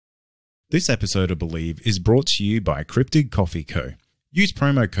This episode of Believe is brought to you by Cryptid Coffee Co. Use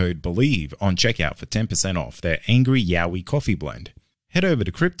promo code BELIEVE on checkout for 10% off their Angry Yowie coffee blend. Head over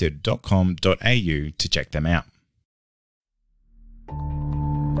to cryptid.com.au to check them out.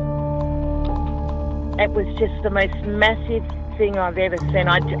 It was just the most massive thing I've ever seen.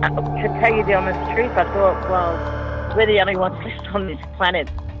 To tell you the honest truth, I thought, well, we're the only ones left on this planet.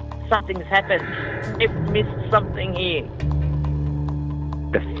 Something's happened. We've missed something here.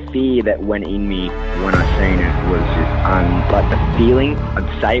 The fear that went in me when I seen it was just like the feeling.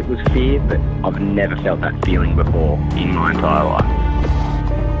 I'd say it was fear, but I've never felt that feeling before in my entire life.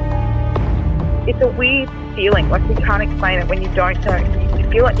 It's a weird feeling, like you can't explain it when you don't know. You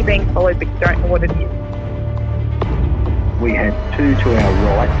feel like you're being followed, but you don't know what it is. We had two to our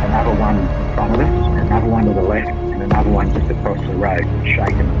right, another one in front of us, another one to the left, and another one just across the road,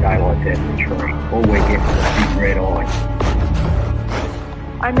 shaking the daylights out of the tree. All we get was a big red eye.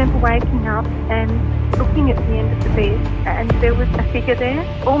 I remember waking up and looking at the end of the bed, and there was a figure there,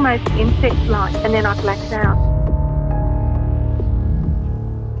 almost insect-like, and then I blacked out.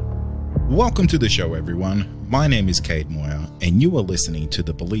 Welcome to the show, everyone. My name is Cade Moyer, and you are listening to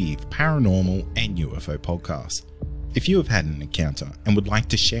the Believe Paranormal and UFO podcast. If you have had an encounter and would like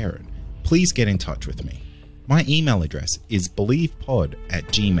to share it, please get in touch with me. My email address is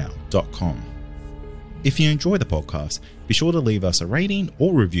believepod@gmail.com. If you enjoy the podcast, be sure to leave us a rating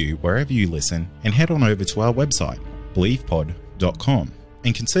or review wherever you listen, and head on over to our website, believepod.com,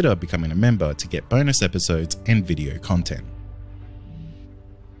 and consider becoming a member to get bonus episodes and video content.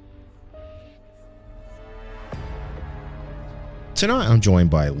 Tonight I'm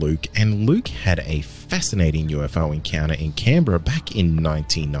joined by Luke, and Luke had a fascinating UFO encounter in Canberra back in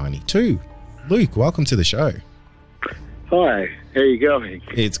 1992. Luke, welcome to the show. Hi, how you going?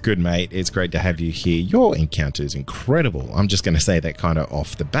 It's good, mate. It's great to have you here. Your encounter is incredible. I'm just going to say that kind of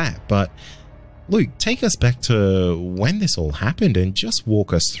off the bat. But Luke, take us back to when this all happened and just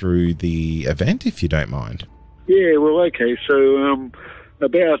walk us through the event, if you don't mind. Yeah, well, okay. So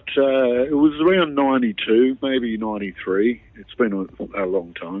it was around 92, maybe 93. It's been a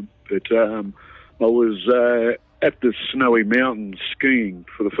long time. But I was at the Snowy Mountains skiing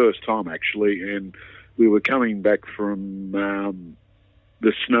for the first time, actually, and we were coming back from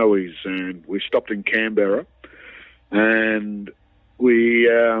the Snowies, and we stopped in Canberra, and we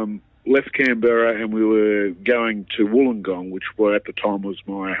left Canberra, and we were going to Wollongong, which at the time was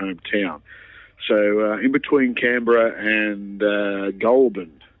my hometown. So in between Canberra and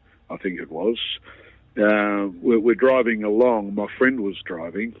Goulburn, I think it was, we're driving along. My friend was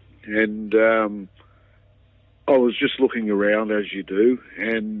driving, and I was just looking around, as you do,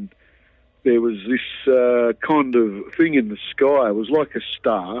 and there was this kind of thing in the sky. It was like a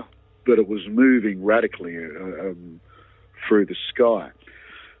star, but it was moving radically through the sky.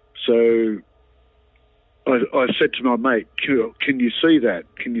 So I said to my mate, can you see that?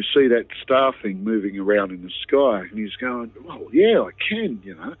 Can you see that star thing moving around in the sky? And he's going, well, yeah, I can,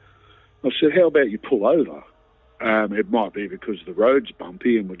 you know. I said, how about you pull over? It might be because the road's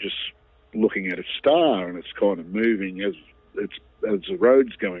bumpy and we're just looking at a star and it's kind of moving as the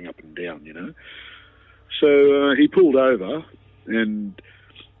road's going up and down, you know. So he pulled over, and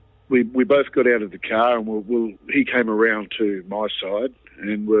we both got out of the car, and he came around to my side,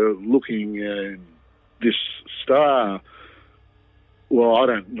 and we're looking at this star. Well, I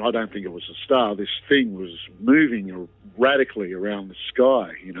don't think it was a star. This thing was moving radically around the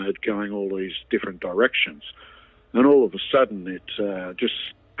sky, you know, going all these different directions, and all of a sudden it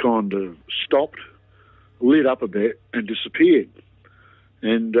just kind of stopped, lit up a bit, and disappeared.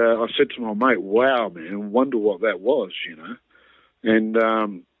 And I said to my mate, wow, man, I wonder what that was, you know. And,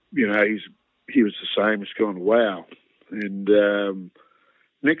 you know, he was the same. He's gone, wow. And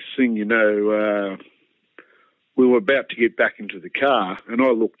next thing you know, we were about to get back into the car, and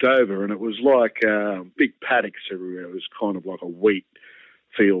I looked over, and it was like big paddocks everywhere. It was kind of like a wheat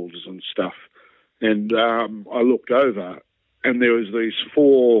fields and stuff. And I looked over, and there was these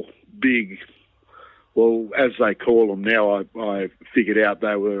four big, well, as they call them now, I figured out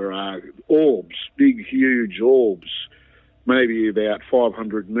they were orbs, big, huge orbs, maybe about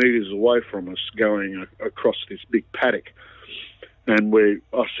 500 metres away from us, going across this big paddock. And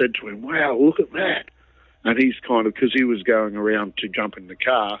I said to him, wow, look at that. And he's kind of, because he was going around to jump in the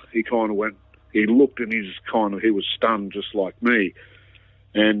car, he kind of went, he looked, and he was stunned just like me.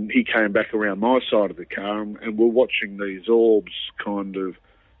 And he came back around my side of the car, and we're watching these orbs kind of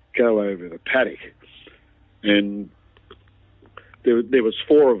go over the paddock. And there was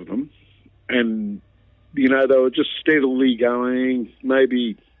four of them, and, you know, they were just steadily going,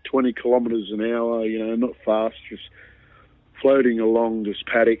 maybe 20 kilometres an hour, you know, not fast, just floating along this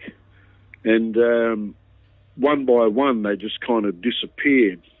paddock. And one by one, they just kind of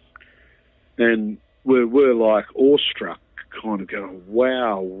disappeared. And we're like awestruck, kind of going,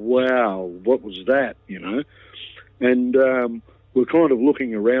 wow, what was that, you know? And we're kind of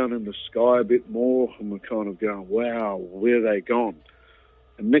looking around in the sky a bit more, and we're kind of going, wow, where are they gone?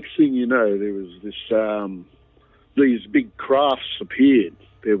 And next thing you know, there was this, these big crafts appeared.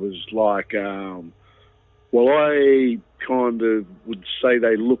 There was like, well, I kind of would say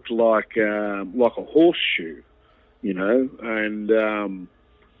they looked like a horseshoe, you know, and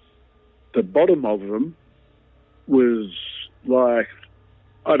the bottom of them was like,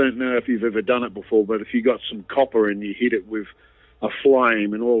 I don't know if you've ever done it before, but if you got some copper and you hit it with a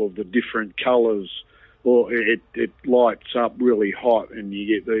flame and all of the different colours, or it lights up really hot and you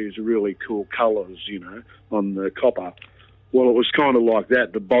get these really cool colours, you know, on the copper. Well, it was kind of like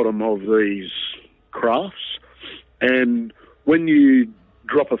that, the bottom of these crafts. And when you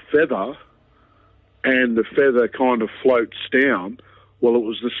drop a feather and the feather kind of floats down, well, it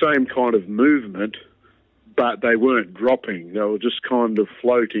was the same kind of movement, but they weren't dropping. They were just kind of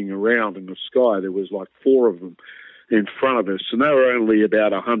floating around in the sky. There was like 4 of them in front of us, and they were only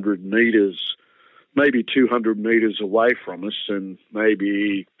about 100 metres, maybe 200 metres away from us, and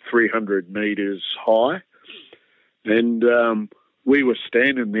maybe 300 metres high. And we were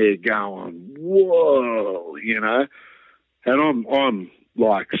standing there going, whoa, you know, and I'm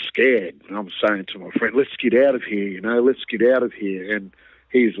like scared. And I'm saying to my friend, let's get out of here, you know, let's get out of here. And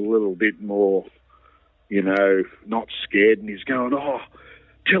he's a little bit more, you know, not scared. And he's going, oh,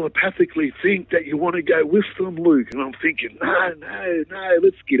 telepathically think that you want to go with them, Luke. And I'm thinking, no,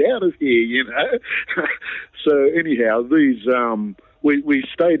 let's get out of here, you know. So anyhow, these, we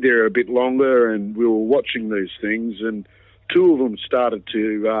stayed there a bit longer, and we were watching these things, and 2 of them started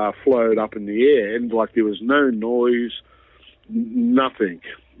to float up in the air, and like there was no noise, nothing,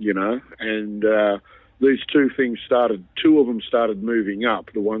 you know. And these 2 things 2 of them started moving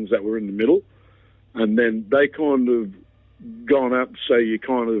up, the ones that were in the middle, and then they kind of gone up so you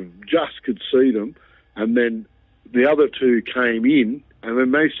kind of just could see them, and then the other 2 came in, and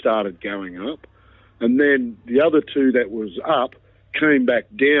then they started going up, and then the other 2 that was up came back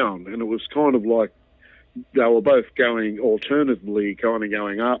down, and it was kind of like they were both going alternately, kind of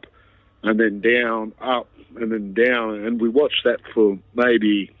going up and then down, up and then down. And we watched that for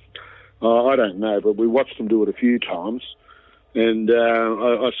maybe, I don't know, but we watched them do it a few times. And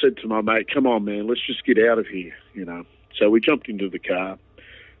I said to my mate, come on, man, let's just get out of here, you know. So we jumped into the car.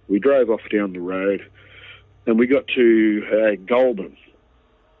 We drove off down the road, and we got to Goulburn.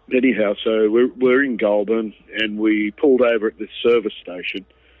 Anyhow, so we're in Goulburn, and we pulled over at this service station,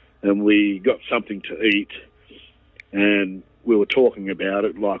 and we got something to eat, and we were talking about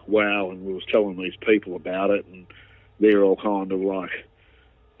it, like, wow, and we was telling these people about it, and they're all kind of like,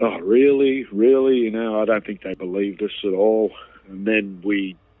 oh, really? You know, I don't think they believed us at all. And then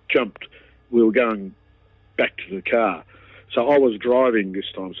we were going back to the car. So I was driving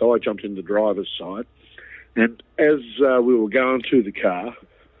this time, so I jumped in the driver's side, and as we were going to the car,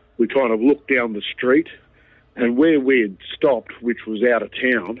 we kind of looked down the street, and where we had stopped, which was out of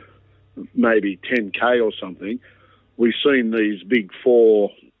town, maybe 10K or something, we seen these big 4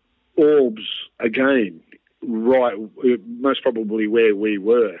 orbs again, right, most probably where we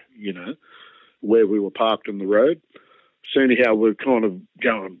were, you know, where we were parked on the road. So anyhow, we're kind of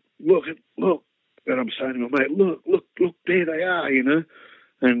going, look, and I'm saying to my mate, look, there they are, you know,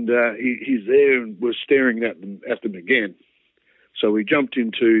 and he's there, and we're staring at them again. So we jumped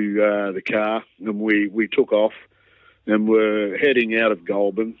into the car, and we took off, and we're heading out of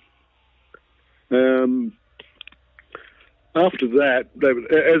Goulburn. After that,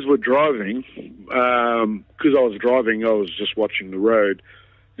 as we're driving, because I was driving, I was just watching the road,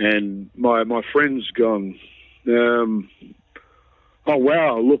 and my friend's gone, oh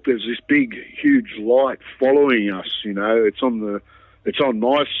wow, look, there's this big, huge light following us, you know, it's on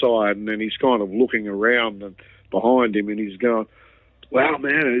my side, and then he's kind of looking around and behind him, and he's going, wow,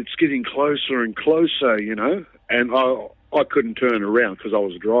 man, it's getting closer and closer, you know, and I couldn't turn around because I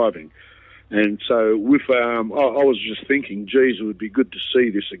was driving. And so I was just thinking, geez, it would be good to see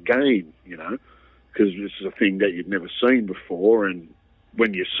this again, you know, because this is a thing that you've never seen before, and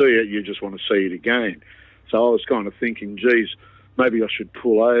when you see it, you just want to see it again. So I was kind of thinking, geez, maybe I should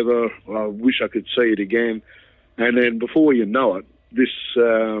pull over. I wish I could see it again. And then before you know it, this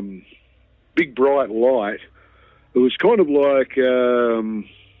big bright light, it was kind of like, I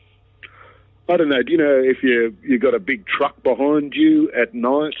don't know, do you know if you got a big truck behind you at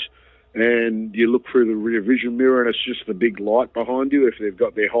night and you look through the rear vision mirror and it's just the big light behind you if they've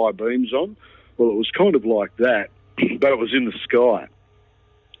got their high beams on? Well, it was kind of like that, but it was in the sky.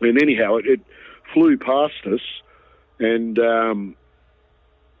 And anyhow, it flew past us, and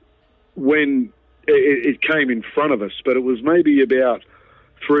when it came in front of us, but it was maybe about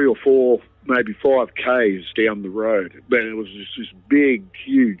 3 or 4, maybe 5 k's down the road. But it was just this big,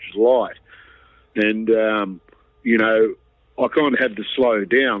 huge light. And, you know, I kind of had to slow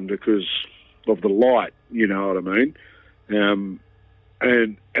down because of the light, you know what I mean?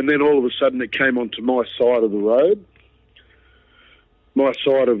 And then all of a sudden it came onto my side of the road, my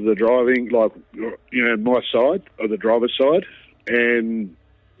side of the driving, like, you know, my side, or the driver's side, and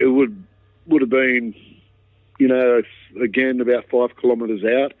it would have been, you know, again, about 5 kilometres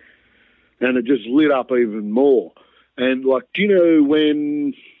out, and it just lit up even more. And, like, do you know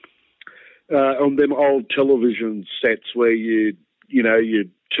when on them old television sets where you'd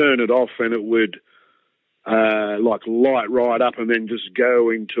turn it off and it would, like, light right up and then just go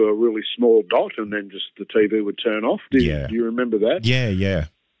into a really small dot and then just the TV would turn off? Do you remember that? Yeah.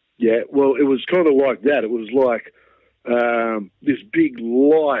 Yeah, well, it was kind of like that. It was like this big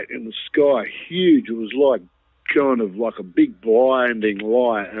light in the sky, huge. It was like kind of like a big blinding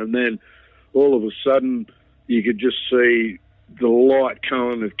light, and then all of a sudden you could just see the light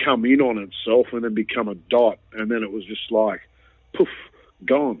kind of come in on itself and then become a dot, and then it was just like, poof,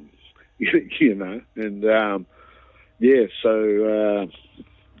 gone, you know. And, yeah, so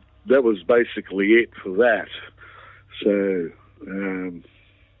that was basically it for that. So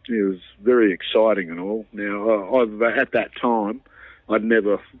it was very exciting and all. Now, at that time, I'd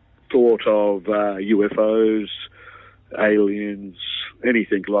never thought of UFOs, aliens,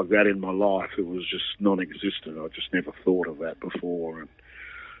 anything like that in my life. It was just non-existent. I just never thought of that before.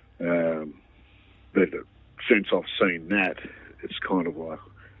 And but since I've seen that, it's kind of like,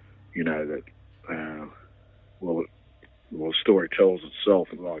 you know, that, well, the story tells itself,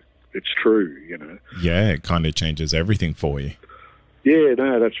 like, it's true, you know. Yeah, it kind of changes everything for you. Yeah,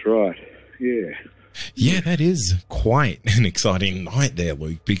 no, that's right. Yeah. Yeah, that is quite an exciting night there,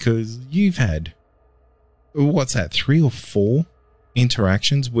 Luke, because you've had, what's that, 3 or 4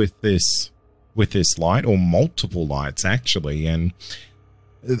 interactions with this light, or multiple lights actually, and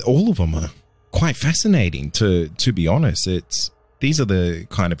all of them are quite fascinating, to be honest. These are the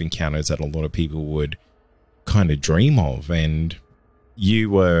kind of encounters that a lot of people would kind of dream of, and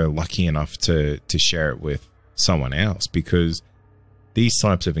you were lucky enough to share it with someone else, because these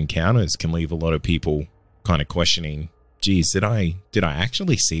types of encounters can leave a lot of people kind of questioning, geez, did I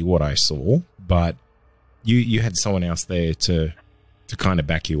actually see what I saw? But you had someone else there to kind of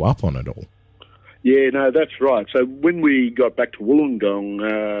back you up on it all. Yeah, no, that's right. So when we got back to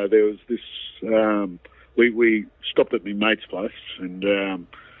Wollongong, there was this, we stopped at my mate's place and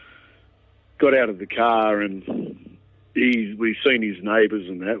got out of the car, and we seen his neighbours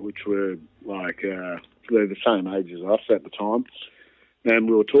and that, which were like, they're the same age as us at the time. And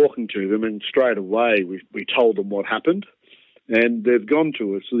we were talking to them, and straight away we told them what happened. And they've gone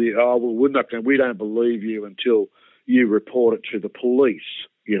to us, well, we don't believe you until you report it to the police,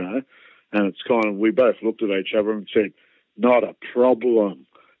 you know. And it's kind of, we both looked at each other and said, not a problem.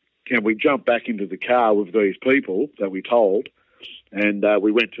 And we jumped back into the car with these people that we told, and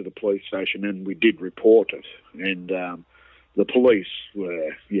we went to the police station and we did report it. And the police were,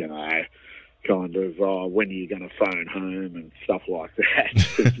 you know, kind of, when are you going to phone home and stuff like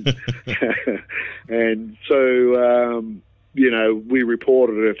that. And so, you know, we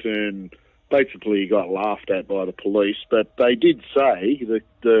reported it and basically got laughed at by the police. But they did say,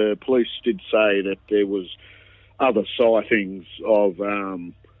 the police did say that there was other sightings of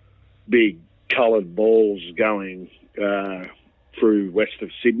big coloured balls going through west of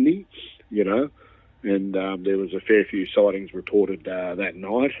Sydney, you know, and there was a fair few sightings reported that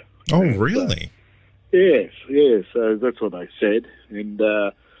night. Oh, really? Yes. So that's what they said. And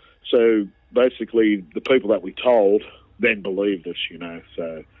so basically the people that we told then believed us, you know.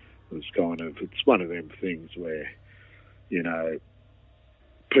 So it was kind of, it's one of them things where, you know,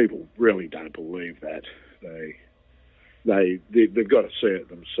 people really don't believe that. They've got to see it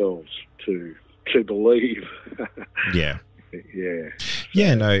themselves to believe. Yeah. Yeah.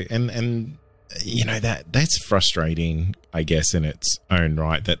 Yeah, no, and you know, that's frustrating, I guess, in its own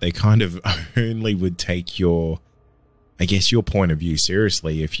right, that they kind of only would take your point of view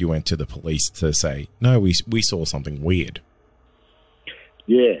seriously if you went to the police to say, no, we saw something weird.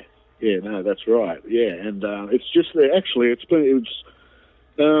 Yeah, no, that's right. Yeah, and it's just that actually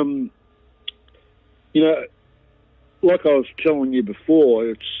you know, like I was telling you before,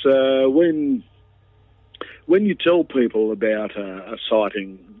 it's when you tell people about a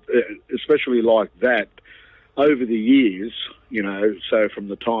sighting, especially like that, over the years, you know, so from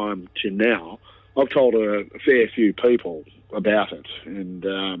the time to now, I've told a fair few people about it,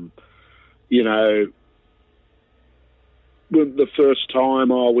 and you know, the first time,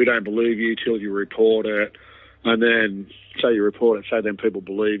 we don't believe you till you report it, and then say you report it, so then people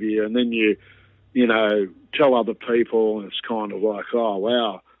believe you, and then you know, tell other people, and it's kind of like, oh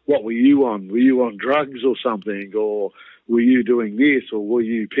wow, what were you on? Were you on drugs or something, or were you doing this, or were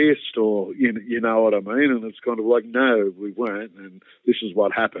you pissed, or you know what I mean? And it's kind of like, no, we weren't, and this is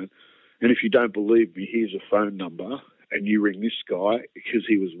what happened. And if you don't believe me, here's a phone number, and you ring this guy because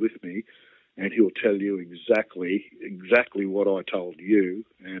he was with me, and he'll tell you exactly what I told you.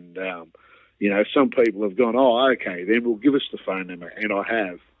 And you know, some people have gone, oh, okay, then we'll give us the phone number, and I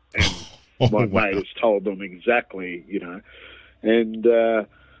have, and my mate has told them exactly, you know, and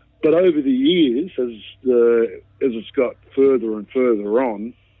but over the years, as it's got further and further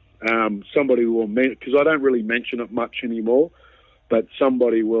on, somebody will because I don't really mention it much anymore, but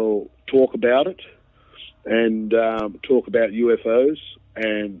somebody will talk about it and talk about UFOs,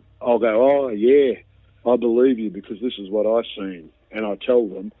 and I'll go, oh yeah, I believe you because this is what I've seen, and I tell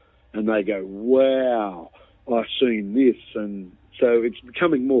them, and they go, wow, I've seen this, and so it's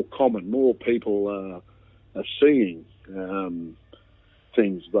becoming more common. More people are seeing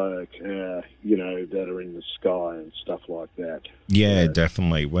things like, you know, that are in the sky and stuff like that. Yeah,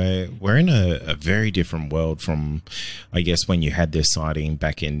 definitely. We're in a very different world from, I guess, when you had this sighting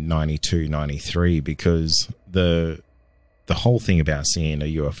back in 92, 93, because the whole thing about seeing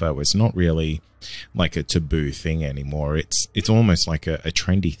a UFO is not really like a taboo thing anymore. It's almost like a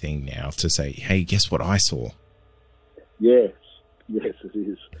trendy thing now to say, hey, guess what I saw? Yes, it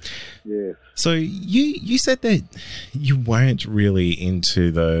is. Yeah. So you said that you weren't really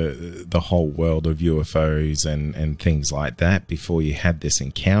into the whole world of UFOs and things like that before you had this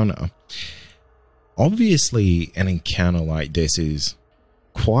encounter. Obviously, an encounter like this is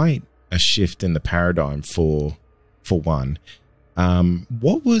quite a shift in the paradigm for one.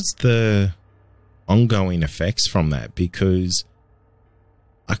 What was the ongoing effects from that? Because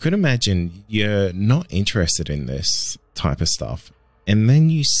I could imagine you're not interested in this type of stuff, and then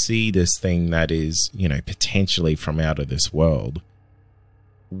you see this thing that is, you know, potentially from out of this world.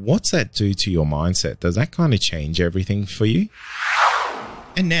 What's that do to your mindset? Does that kind of change everything for you?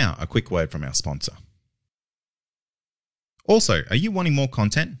 And now, a quick word from our sponsor. Also, are you wanting more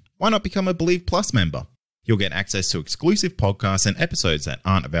content? Why not become a Believe Plus member? You'll get access to exclusive podcasts and episodes that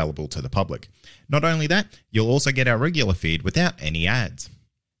aren't available to the public. Not only that, you'll also get our regular feed without any ads.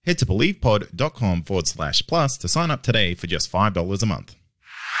 Head to believepod.com/plus to sign up today for just $5 a month.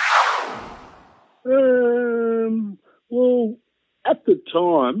 Well, at the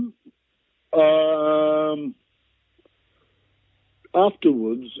time,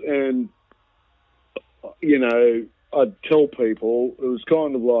 afterwards, and, you know, I'd tell people, it was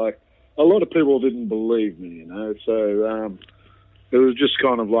kind of like, a lot of people didn't believe me, you know, so it was just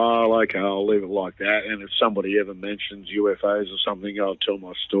kind of like, oh, okay, I'll leave it like that, and if somebody ever mentions UFOs or something, I'll tell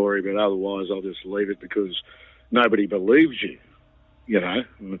my story, but otherwise I'll just leave it because nobody believes you, you know,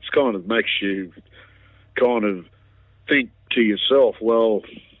 and it's kind of makes you kind of think to yourself, well,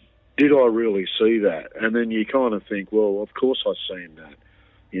 did I really see that? And then you kind of think, well, of course I've seen that.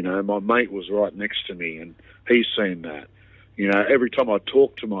 You know, my mate was right next to me and he's seen that. You know, every time I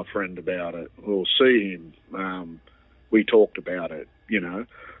talk to my friend about it or see him, we talked about it, you know,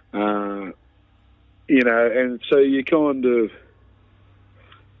 and so you kind of,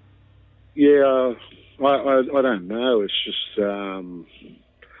 yeah, I don't know. It's just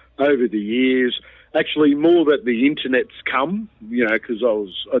over the years, actually more that the internet's come, you know, because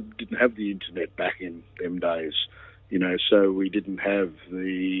I didn't have the internet back in them days, you know, so we didn't have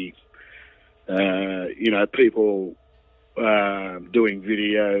the, you know, people doing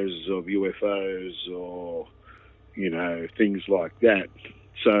videos of UFOs or, you know, things like that.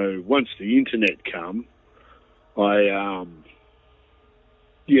 So once the internet come, I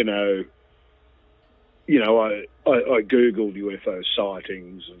Googled UFO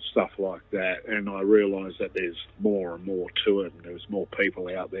sightings and stuff like that, and I realised that there's more and more to it, and there's more people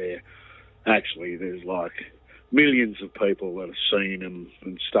out there. Actually, there's like millions of people that have seen them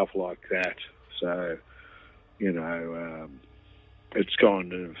and stuff like that. So, you know, it's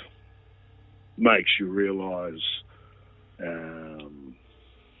kind of makes you realise,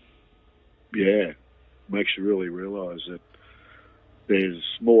 makes you really realise that there's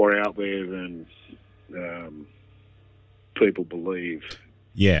more out there than people believe.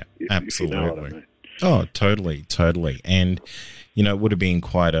 Yeah, absolutely. If you know what I mean. Oh, totally. And, you know, it would have been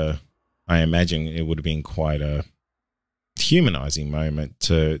I imagine it would have been quite a humanizing moment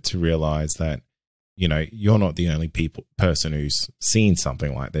to realize that, you know, you're not the only person who's seen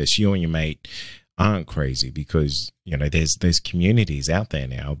something like this. You and your mate aren't crazy, because, you know, there's communities out there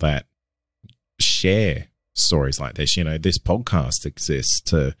now that share stories like this. You know, this podcast exists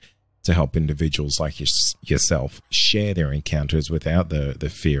to help individuals like yourself share their encounters without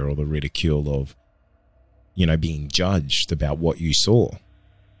the fear or the ridicule of, you know, being judged about what you saw.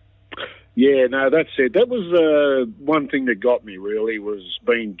 Yeah, no, that's it. That was one thing that got me, really, was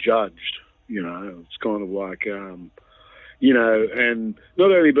being judged. You know, it's kind of like, you know, and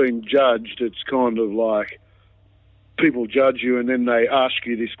not only being judged, it's kind of like people judge you and then they ask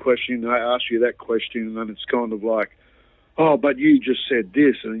you this question, they ask you that question, and then it's kind of like, oh, but you just said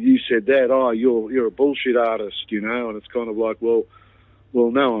this and you said that. Oh, you're a bullshit artist, you know. And it's kind of like, well,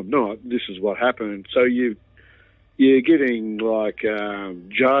 no, I'm not. This is what happened. So you're getting like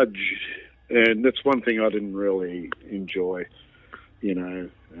judged, and that's one thing I didn't really enjoy, you know.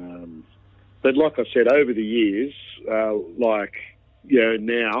 But like I said, over the years, like, you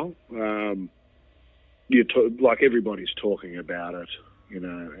know, now, like everybody's talking about it, you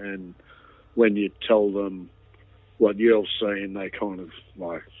know, and when you tell them what you're seeing, they kind of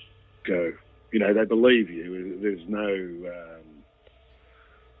like go, you know, they believe you. There's no,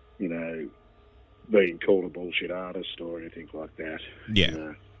 you know, being called a bullshit artist or anything like that. Yeah. You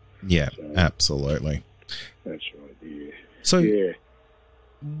know? Yeah, So, absolutely. That's right, yeah. So yeah.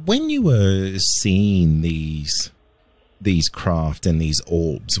 when you were seeing these craft and these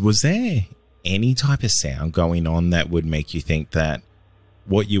orbs, was there any type of sound going on that would make you think that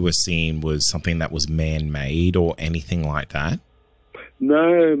what you were seeing was something that was man-made or anything like that?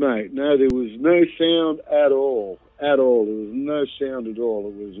 No, mate. No, there was no sound at all. At all. There was no sound at all.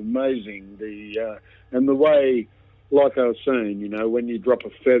 It was amazing. And the way, like I was saying, you know, when you drop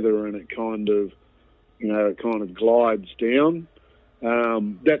a feather and it kind of, you know, it kind of glides down,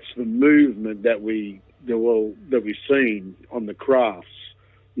 that's the movement that we seen on the crafts,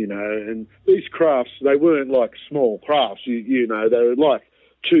 you know. And these crafts, they weren't like small crafts, you know, they were like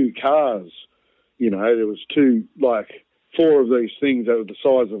 2 cars, you know. There was 4 of these things that were the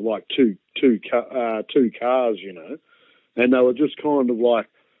size of like two cars, you know, and they were just kind of like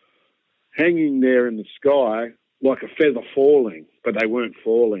hanging there in the sky like a feather falling, but they weren't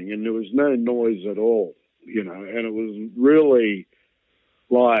falling, and there was no noise at all, you know. And it was really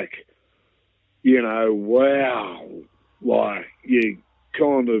like, you know, wow, like you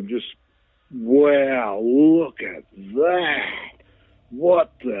kind of just, wow, look at that,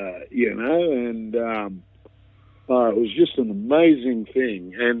 what the, you know. And it was just an amazing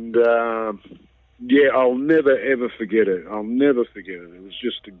thing, and yeah, I'll never ever forget it. I'll never forget it. It was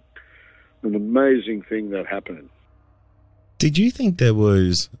just an amazing thing that happened. Did you think there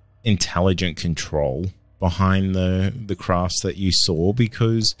was intelligent control behind the crafts that you saw?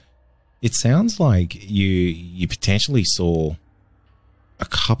 Because it sounds like you potentially saw a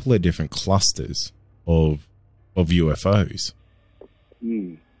couple of different clusters of UFOs.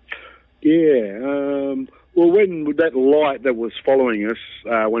 Mm. Yeah. Well, when that light that was following us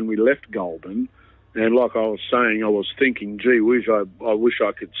when we left Goulburn, and like I was saying, I was thinking, gee whiz, I wish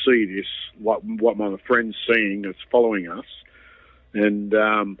I could see this, what my friend's seeing that's following us. And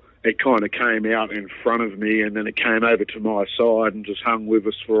it kind of came out in front of me, and then it came over to my side and just hung with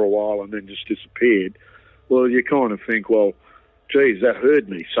us for a while and then just disappeared. Well, you kind of think, well, geez, that heard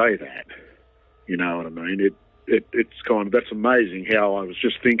me say that. You know what I mean? It's kind of, that's amazing how I was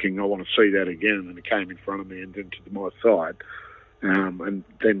just thinking I want to see that again, and it came in front of me and then to my side, and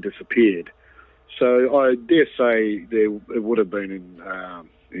then disappeared. So I dare say it would have been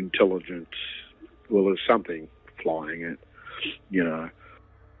intelligent. Well, there's something flying it, you know.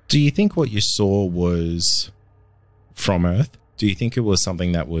 Do you think what you saw was from Earth? Do you think it was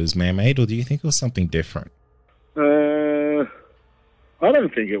something that was man-made, or do you think it was something different? I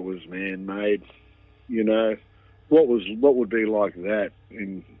don't think it was man-made, you know. What would be like that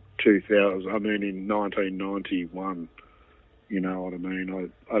in 2000? I mean, in 1991. You know what I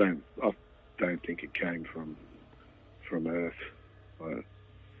mean? I don't think it came from Earth.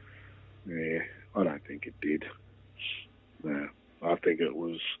 Yeah, I don't think it did. No, I think it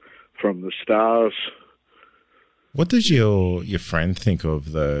was from the stars. What does your friend think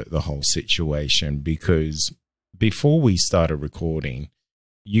of the whole situation? Because before we started recording,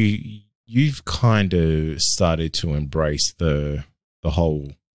 you've kind of started to embrace the whole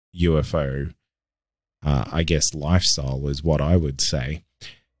UFO, I guess, lifestyle is what I would say.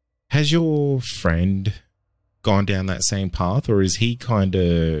 Has your friend gone down that same path, or is he kind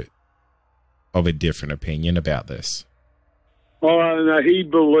of a different opinion about this? Oh, no, he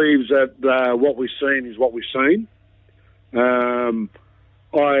believes that what we've seen is what we've seen. I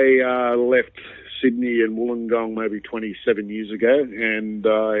left Sydney and Wollongong maybe 27 years ago, and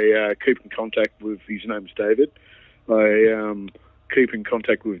I keep in contact with, his name's David. I keep in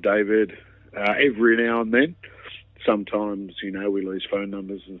contact with David every now and then. Sometimes, we lose phone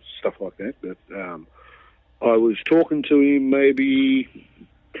numbers and stuff like that. But I was talking to him maybe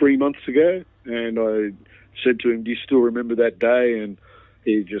 3 months ago, and I said to him, "Do you still remember that day?" And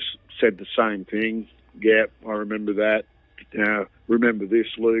he just said the same thing. "Yep, I remember that. Remember this,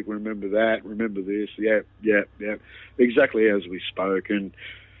 Luke, remember that, remember this." Yep. Exactly as we spoke. And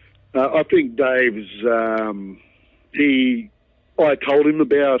I think Dave's, I told him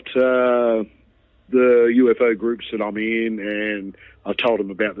about the UFO groups that I'm in, and I told him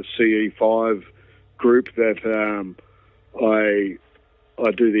about the CE5 group that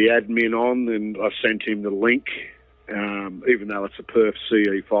I do the admin on, and I sent him the link. Even though it's a Perth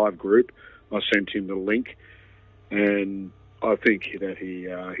CE5 group, I sent him the link, and I think that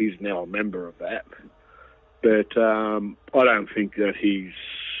he's now a member of that. But I don't think that he's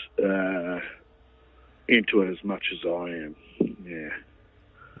into it as much as I am. Yeah.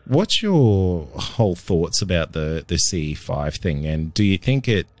 What's your whole thoughts about the CE5 thing, and do you think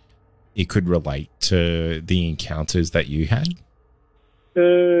it could relate to the encounters that you had?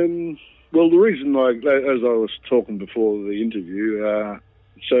 Well, the reason, as I was talking before the interview,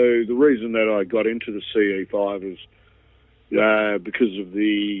 so the reason that I got into the CE5 is because of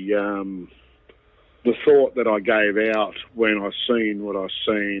the thought that I gave out when I seen what I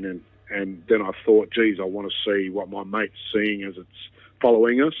seen, and then I thought, geez, I want to see what my mate's seeing as it's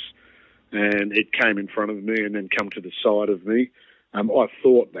following us, and it came in front of me and then come to the side of me. I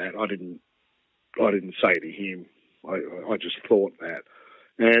thought that. I didn't say to him. I just thought that.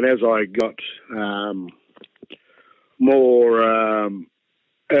 And as I got more,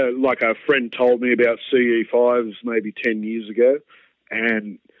 like a friend told me about CE5s maybe 10 years ago,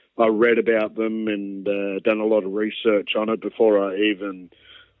 and I read about them and done a lot of research on it before I even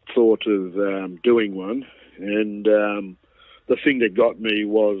thought of doing one. And the thing that got me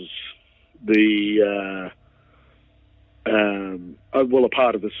was a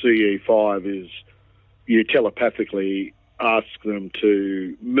part of the CE5 is you telepathically ask them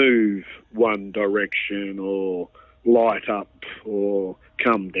to move one direction or light up or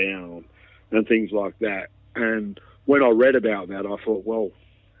come down and things like that. And when I read about that, I thought, well,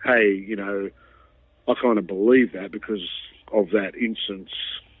 hey, I kind of believe that because of that instance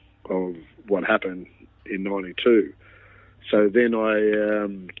of what happened in 92. So then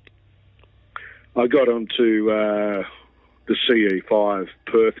I got onto the CE5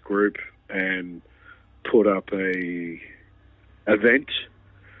 Perth group and put up a event.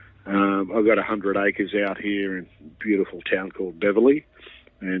 I've got 100 acres out here in a beautiful town called Beverley,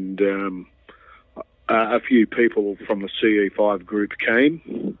 and a few people from the CE5 group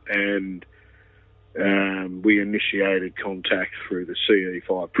came, and we initiated contact through the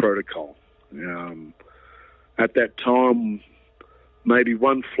CE5 protocol. At that time, maybe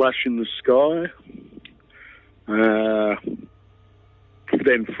one flash in the sky.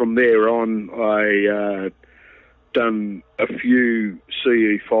 Then from there on, I done a few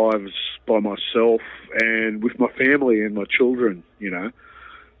CE5s by myself and with my family and my children,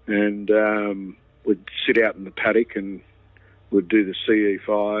 and would sit out in the paddock and would do the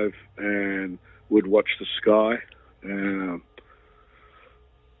CE5 and would watch the sky.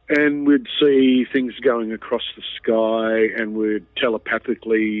 And we'd see things going across the sky, and we'd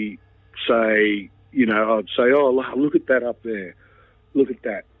telepathically say, I'd say, "Oh, look at that up there. Look at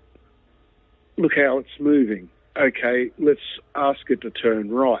that. Look how it's moving. Okay, let's ask it to turn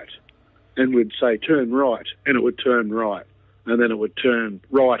right." And we'd say, "Turn right," and it would turn right. And then it would turn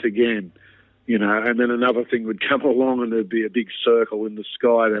right again, and then another thing would come along and there'd be a big circle in the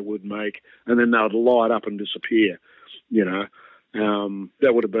sky that would make, and then they would light up and disappear,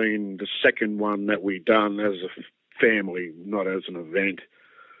 That would have been the second one that we done as a family, not as an event.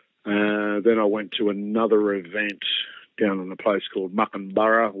 Then I went to another event down in a place called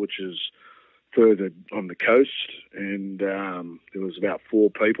Muckenburra, which is further on the coast, and there was about 4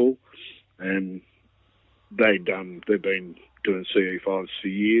 people, and they've been doing CE5s for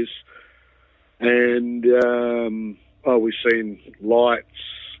years. And we've seen lights,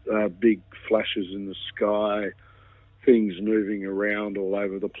 big flashes in the sky, things moving around all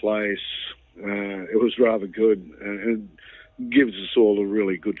over the place. It was rather good, and it gives us all a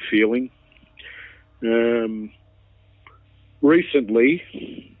really good feeling. Recently,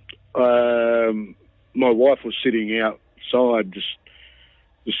 my wife was sitting outside, just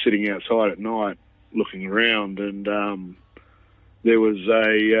sitting outside at night, looking around, and there was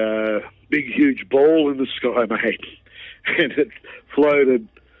a big, huge ball in the sky, mate, and it floated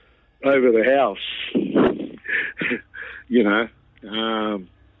over the house. You know,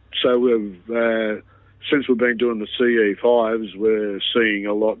 so we've since we've been doing the CE5s, we're seeing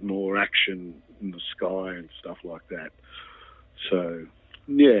a lot more action in the sky and stuff like that. So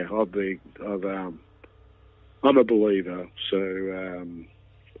yeah, I'm a believer. So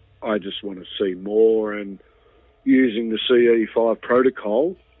I just want to see more, and using the CE5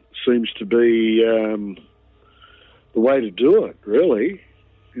 protocol seems to be the way to do it, really.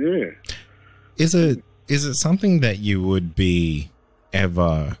 Yeah. Is it something that you would be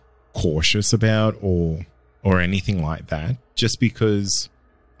ever cautious about or anything like that? Just because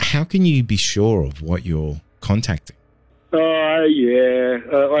how can you be sure of what you're contacting? Yeah. I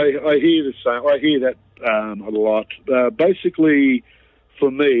hear the same. I hear that a lot. Basically,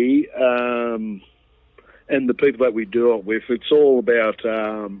 for me, and the people that we do it with, it's all about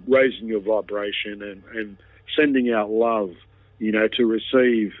raising your vibration and sending out love, you know, to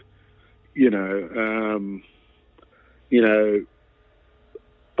receive, you know,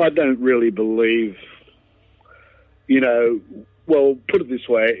 I don't really believe, you know, well, put it this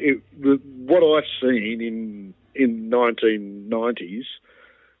way, what I've seen in 1990s,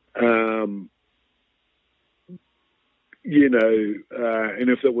 you know, and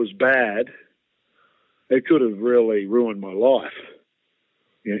if it was bad, it could have really ruined my life.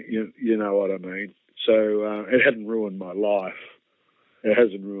 You know what I mean? So it hadn't ruined my life. It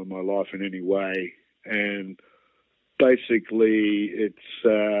hasn't ruined my life in any way. And basically it's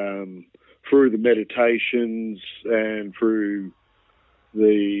through the meditations and through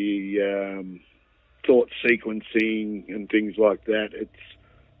the thought sequencing and things like that, it's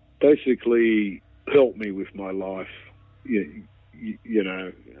basically helped me with my life, you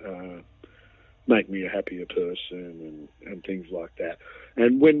know, make me a happier person and things like that.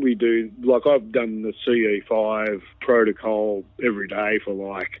 And when we do, like I've done the CE5 protocol every day for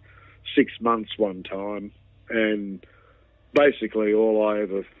like 6 months one time, and basically all I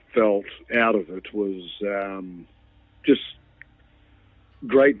ever felt out of it was just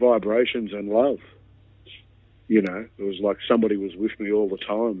great vibrations and love. You know, it was like somebody was with me all the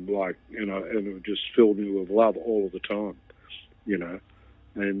time, like, you know, and it just filled me with love all of the time, you know.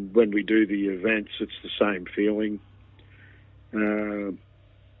 And when we do the events, it's the same feeling.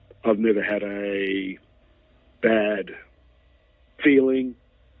 I've never had a bad feeling,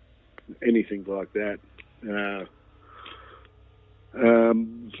 anything like that. Yeah,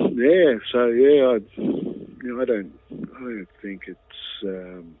 so yeah, I don't think it's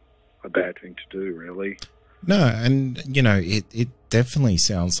a bad thing to do, really. No, and you know, it definitely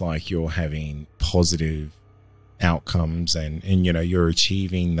sounds like you're having positive outcomes, and you know, you're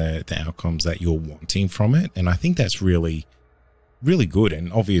achieving the outcomes that you're wanting from it, and I think that's really good,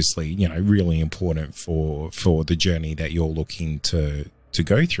 and obviously, you know, really important for the journey that you're looking to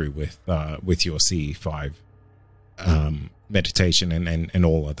go through with your CE5 meditation and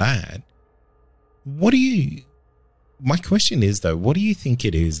all of that. My question is though, what do you think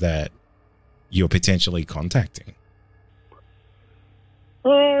it is that you're potentially contacting?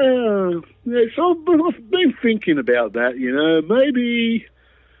 Yeah, so I've been thinking about that, you know, maybe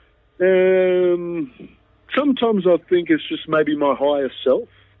sometimes I think it's just maybe my higher self,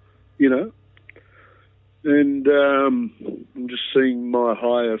 you know, and I'm just seeing my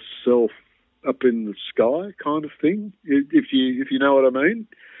higher self up in the sky kind of thing, if you know what I mean,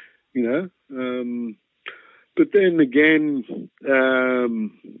 you know. But then again,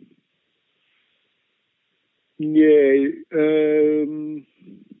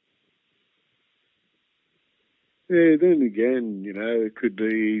 then again, you know, it could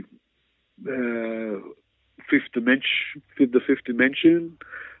be fifth dimension,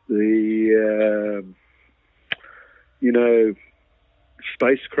 the you know,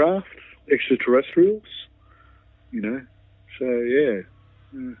 spacecraft, extraterrestrials, you know. So yeah,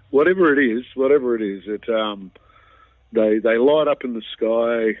 whatever it is, it they light up in the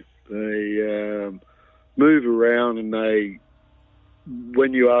sky, they move around, and they,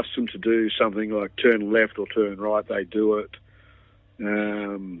 when you ask them to do something like turn left or turn right, they do it.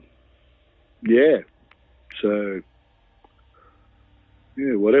 Yeah. So,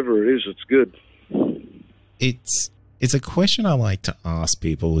 yeah, whatever it is, it's good. It's a question I like to ask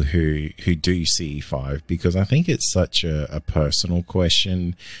people who do CE5, because I think it's such a personal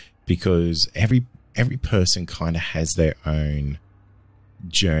question, because every person kind of has their own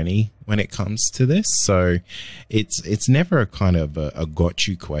journey when it comes to this. So it's never a kind of a got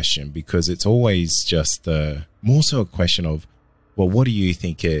you question, because it's always just more so a question of, well, what do you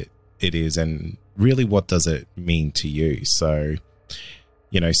think it is, and really what does it mean to you? So,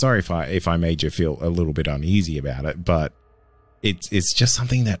 you know, sorry if I made you feel a little bit uneasy about it, but it's just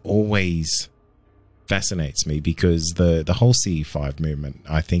something that always fascinates me, because the whole CE5 movement,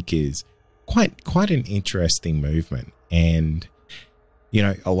 I think, is quite an interesting movement. And you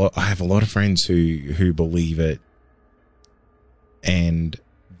know, I have a lot of friends who believe it, and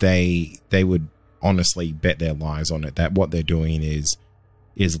they would honestly bet their lives on it that what they're doing is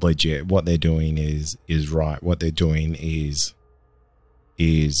legit, what they're doing is right, what they're doing is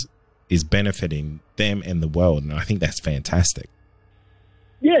benefiting them and the world. And I think that's fantastic.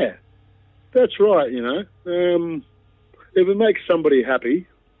 Yeah, that's right. You know, if it makes somebody happy,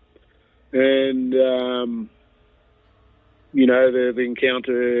 and you know, they've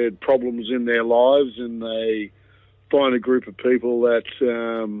encountered problems in their lives, and they find a group of people that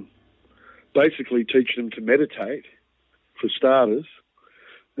basically teach them to meditate, for starters,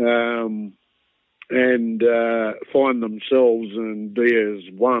 and find themselves and be as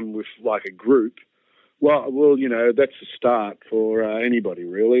one with like a group. Well, you know, that's a start for anybody,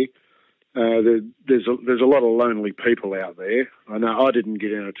 really. There's a lot of lonely people out there. I know I didn't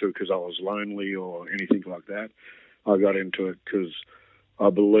get into it because I was lonely or anything like that. I got into it because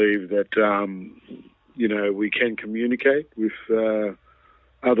I believe that, you know, we can communicate with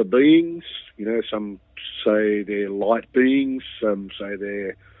other beings. You know, some say they're light beings, some say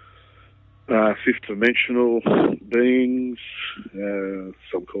they're fifth dimensional beings,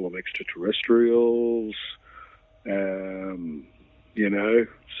 some call them extraterrestrials, you know,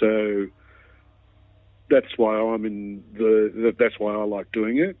 so that's why that's why I like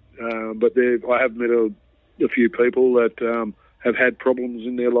doing it. But I have met a few people that have had problems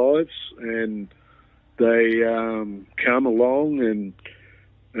in their lives, and they come along and,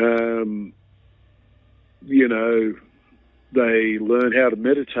 you know, they learn how to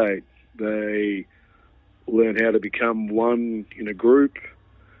meditate. They learn how to become one in a group,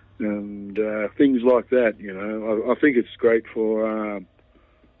 and things like that. You know, I think it's great for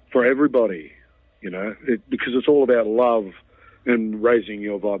everybody. You know, because it's all about love and raising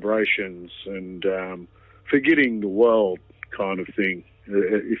your vibrations and forgetting the world, kind of thing.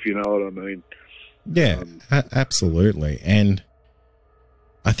 If you know what I mean. Yeah, absolutely. And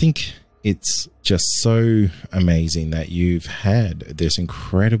I think it's just so amazing that you've had this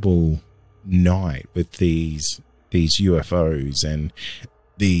incredible night with these UFOs and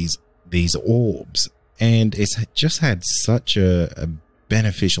these orbs, and it's just had such a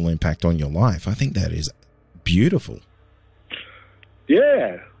beneficial impact on your life. I think that is beautiful.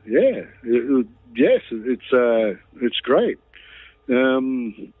 Yeah. Yes, it's great.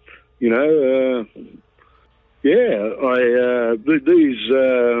 You know,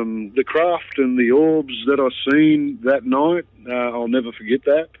 the craft and the orbs that I seen that night, I'll never forget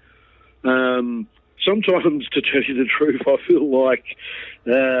that. Sometimes, to tell you the truth, I feel like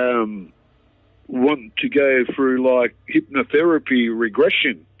want to go through like hypnotherapy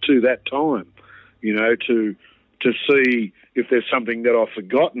regression to that time, you know, to see if there's something that I've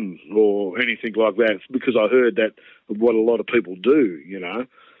forgotten or anything like that. It's because I heard that what a lot of people do, you know.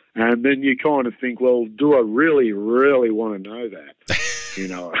 And then you kind of think, well, do I really, really want to know that? You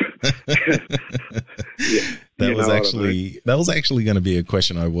know, yeah, that was actually going to be a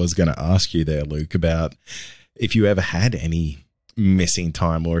question I was going to ask you there, Luke, about if you ever had any missing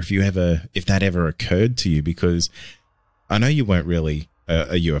time, or if that ever occurred to you, because I know you weren't really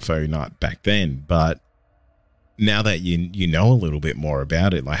a UFO nut back then, but now that you know a little bit more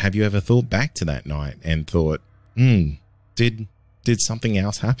about it, like, have you ever thought back to that night and thought, did something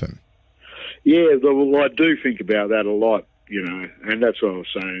else happen? Yeah, well, I do think about that a lot, you know, and that's what I was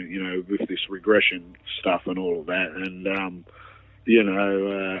saying, you know, with this regression stuff and all of that. And, you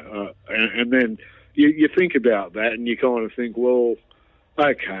know, and then you think about that and you kind of think, well,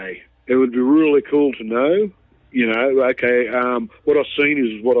 okay, it would be really cool to know, you know, okay, what I've seen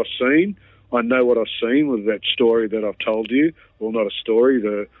is what I've seen. I know what I've seen with that story that I've told you. Well, not a story,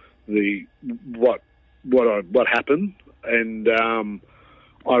 what happened. And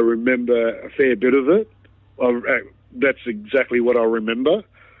I remember a fair bit of it. That's exactly what I remember.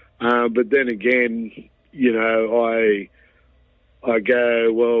 But then again, you know, I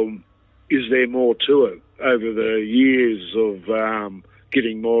go, well, is there more to it? Over the years of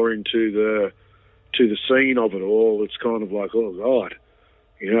getting more into the scene of it all, it's kind of like, oh God,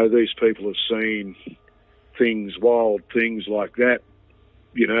 you know, these people have seen things, wild things like that,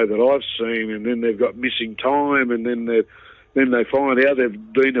 you know, that I've seen, and then they've got missing time, and then they find out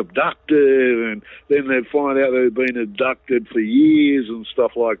they've been abducted, and then they find out they've been abducted for years and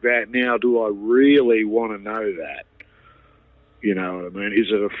stuff like that. Now, do I really want to know that? You know what I mean?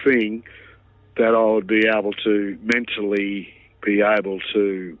 Is it a thing that I would be able to mentally be able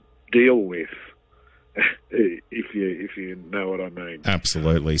to deal with? if you know what I mean.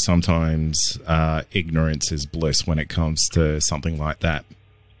 Absolutely. Sometimes ignorance is bliss when it comes to something like that.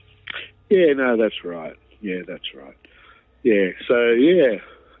 Yeah, no, that's right. Yeah, that's right. Yeah, so, yeah,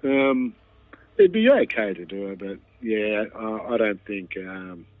 it'd be okay to do it, but, yeah, I don't think...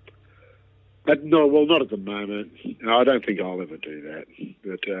 not at the moment. I don't think I'll ever do that.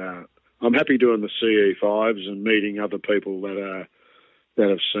 But I'm happy doing the CE5s and meeting other people that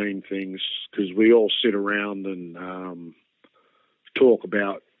have seen things, because we all sit around and talk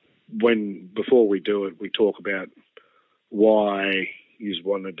about before we do it, we talk about why you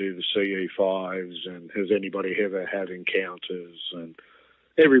want to do the CE5s and has anybody ever had encounters, and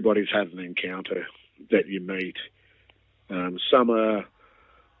everybody's had an encounter that you meet. Some are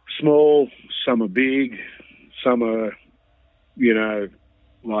small, some are big, some are,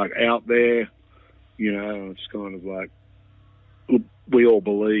 like out there, it's kind of like, we all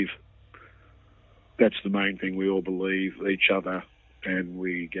believe. That's the main thing. We all believe each other, and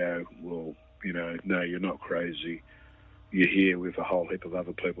we go, well, no, you're not crazy. You're here with a whole heap of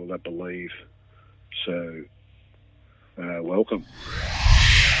other people that believe. So, welcome.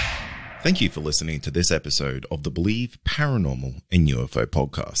 Thank you for listening to this episode of the Believe Paranormal and UFO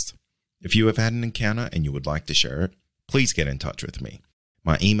podcast. If you have had an encounter and you would like to share it, please get in touch with me.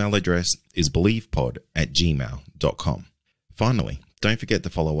 My email address is believepod@gmail.com. Finally, don't forget to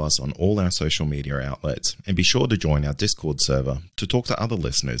follow us on all our social media outlets and be sure to join our Discord server to talk to other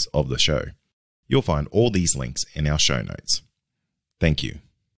listeners of the show. You'll find all these links in our show notes. Thank you.